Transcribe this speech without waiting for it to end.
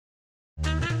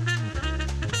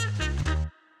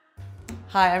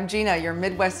Hi, I'm Gina, your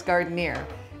Midwest gardener,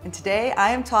 and today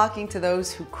I am talking to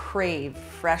those who crave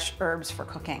fresh herbs for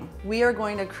cooking. We are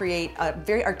going to create a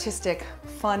very artistic,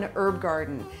 fun herb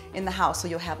garden in the house, so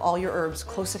you'll have all your herbs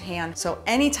close at hand. So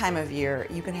any time of year,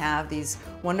 you can have these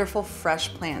wonderful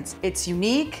fresh plants. It's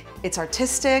unique, it's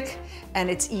artistic, and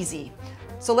it's easy.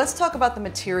 So let's talk about the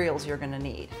materials you're gonna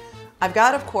need. I've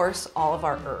got, of course, all of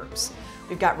our herbs.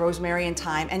 We've got rosemary and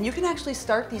thyme, and you can actually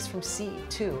start these from seed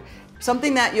too.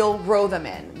 Something that you'll grow them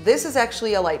in. This is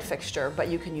actually a light fixture, but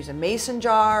you can use a mason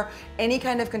jar, any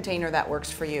kind of container that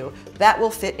works for you. That will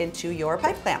fit into your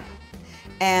pipe clamp.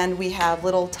 And we have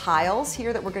little tiles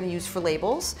here that we're gonna use for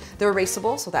labels. They're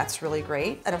erasable, so that's really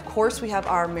great. And of course, we have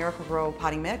our Miracle-Gro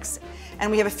potting mix. And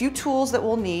we have a few tools that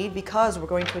we'll need because we're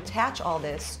going to attach all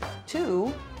this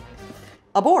to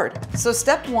a board. So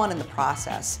step one in the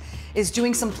process is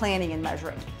doing some planning and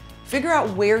measuring. Figure out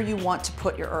where you want to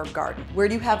put your herb garden. Where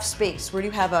do you have space? Where do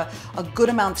you have a good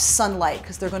amount of sunlight?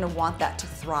 Because they're going to want that to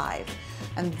thrive.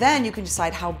 And then you can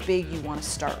decide how big you want to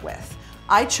start with.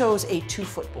 I chose a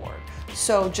 2-foot board.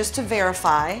 So just to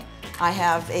verify, I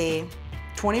have a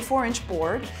 24-inch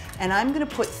board, and I'm going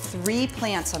to put 3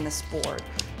 plants on this board.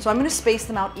 So I'm going to space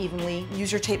them out evenly.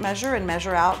 Use your tape measure and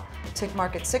measure out to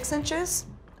mark it 6 inches,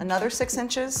 another 6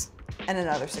 inches, and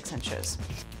another 6 inches.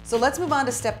 So let's move on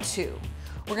to step 2.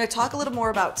 We're going to talk a little more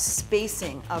about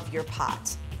spacing of your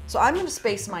pots. So I'm going to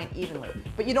space mine evenly,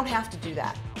 but you don't have to do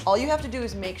that. All you have to do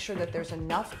is make sure that there's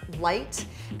enough light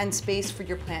and space for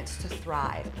your plants to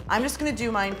thrive. I'm just going to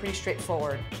do mine pretty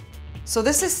straightforward. So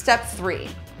this is step 3.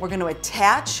 We're going to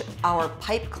attach our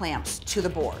pipe clamps to the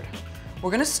board.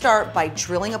 We're going to start by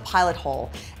drilling a pilot hole,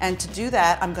 and to do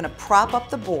that, I'm going to prop up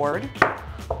the board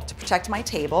to protect my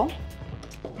table.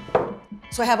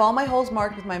 So I have all my holes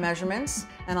marked with my measurements,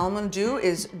 and all I'm going to do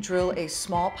is drill a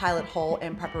small pilot hole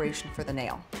in preparation for the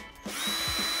nail.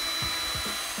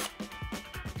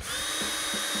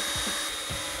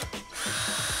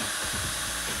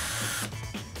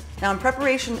 Now in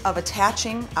preparation of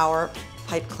attaching our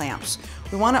pipe clamps,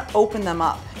 we want to open them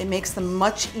up. It makes them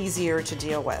much easier to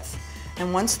deal with.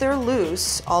 And once they're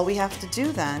loose, all we have to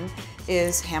do then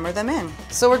is hammer them in.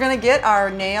 So we're going to get our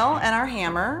nail and our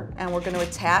hammer, and we're going to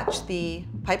attach the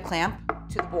pipe clamp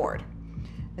to the board.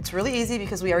 It's really easy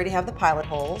because we already have the pilot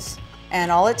holes,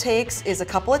 and all it takes is a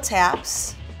couple of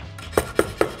taps.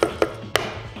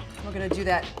 We're going to do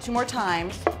that 2 more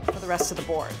times for the rest of the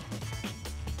board.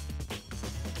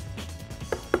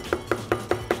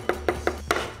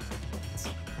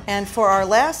 And for our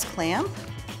last clamp,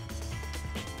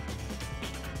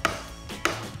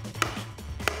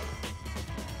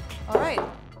 all right.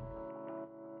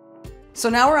 So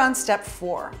now we're on step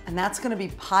 4, and that's going to be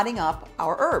potting up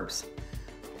our herbs.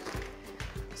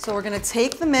 So we're going to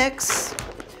take the mix,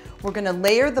 we're going to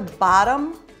layer the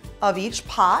bottom of each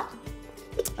pot,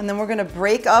 and then we're going to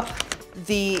break up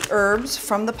the herbs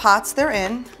from the pots they're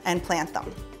in and plant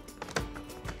them.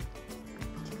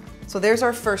 So there's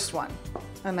our first one,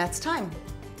 and that's thyme.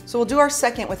 So we'll do our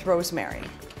second with rosemary.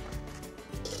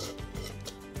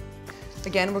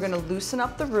 Again, we're going to loosen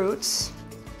up the roots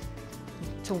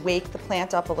to wake the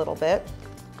plant up a little bit.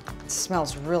 It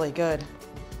smells really good.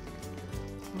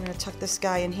 I'm going to tuck this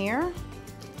guy in here,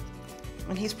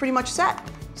 and he's pretty much set.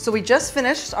 So we just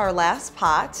finished our last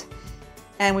pot,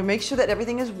 and we make sure that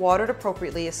everything is watered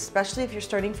appropriately, especially if you're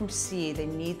starting from seed. They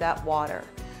need that water.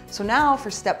 So now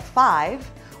for step 5,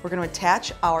 we're going to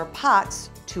attach our pots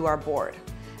to our board.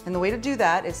 And the way to do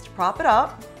that is to prop it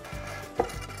up,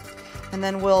 and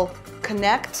then we'll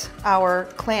connect our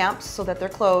clamps so that they're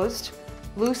closed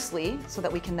loosely so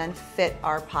that we can then fit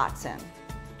our pots in,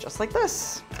 just like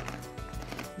this.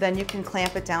 Then you can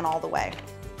clamp it down all the way.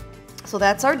 So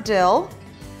that's our dill,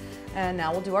 and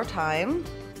now we'll do our thyme.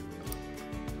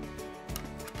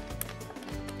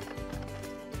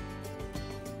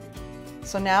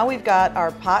 So now we've got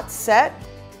our pots set.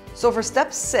 So for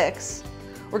step 6,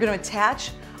 we're going to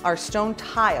attach our stone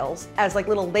tiles as like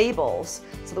little labels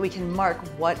so that we can mark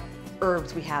what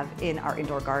herbs we have in our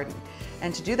indoor garden.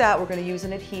 And to do that, we're going to use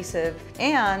an adhesive,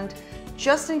 and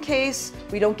just in case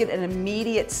we don't get an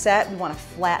immediate set, we want to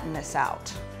flatten this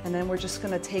out. And then we're just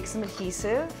going to take some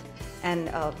adhesive and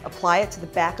apply it to the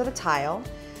back of the tile.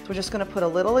 So we're just going to put a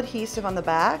little adhesive on the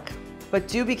back, but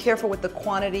do be careful with the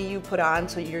quantity you put on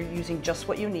so you're using just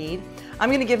what you need. I'm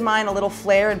going to give mine a little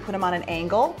flare and put them on an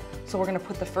angle. So we're going to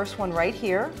put the first one right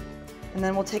here, and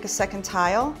then we'll take a second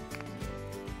tile.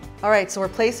 All right, so we're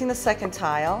placing the second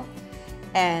tile,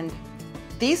 and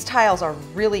these tiles are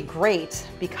really great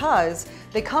because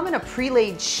they come in a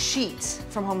pre-laid sheet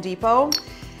from Home Depot,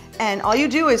 And all you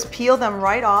do is peel them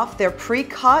right off. They're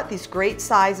pre-cut, these great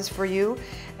sizes for you.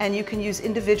 And you can use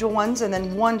individual ones, and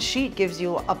then one sheet gives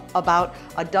you about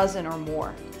a dozen or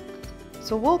more.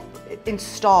 So we'll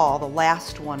install the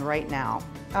last one right now.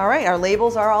 All right, our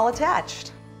labels are all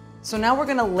attached. So now we're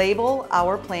gonna label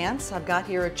our plants. I've got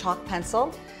here a chalk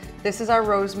pencil. This is our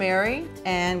rosemary,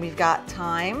 and we've got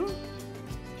thyme,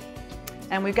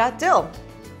 and we've got dill.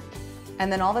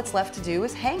 And then all that's left to do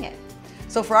is hang it.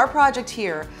 So for our project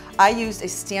here, I used a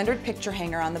standard picture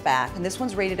hanger on the back, and this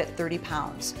one's rated at 30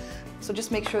 pounds. So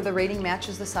just make sure the rating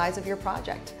matches the size of your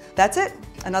project. That's it,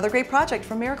 another great project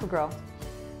from Miracle-Gro.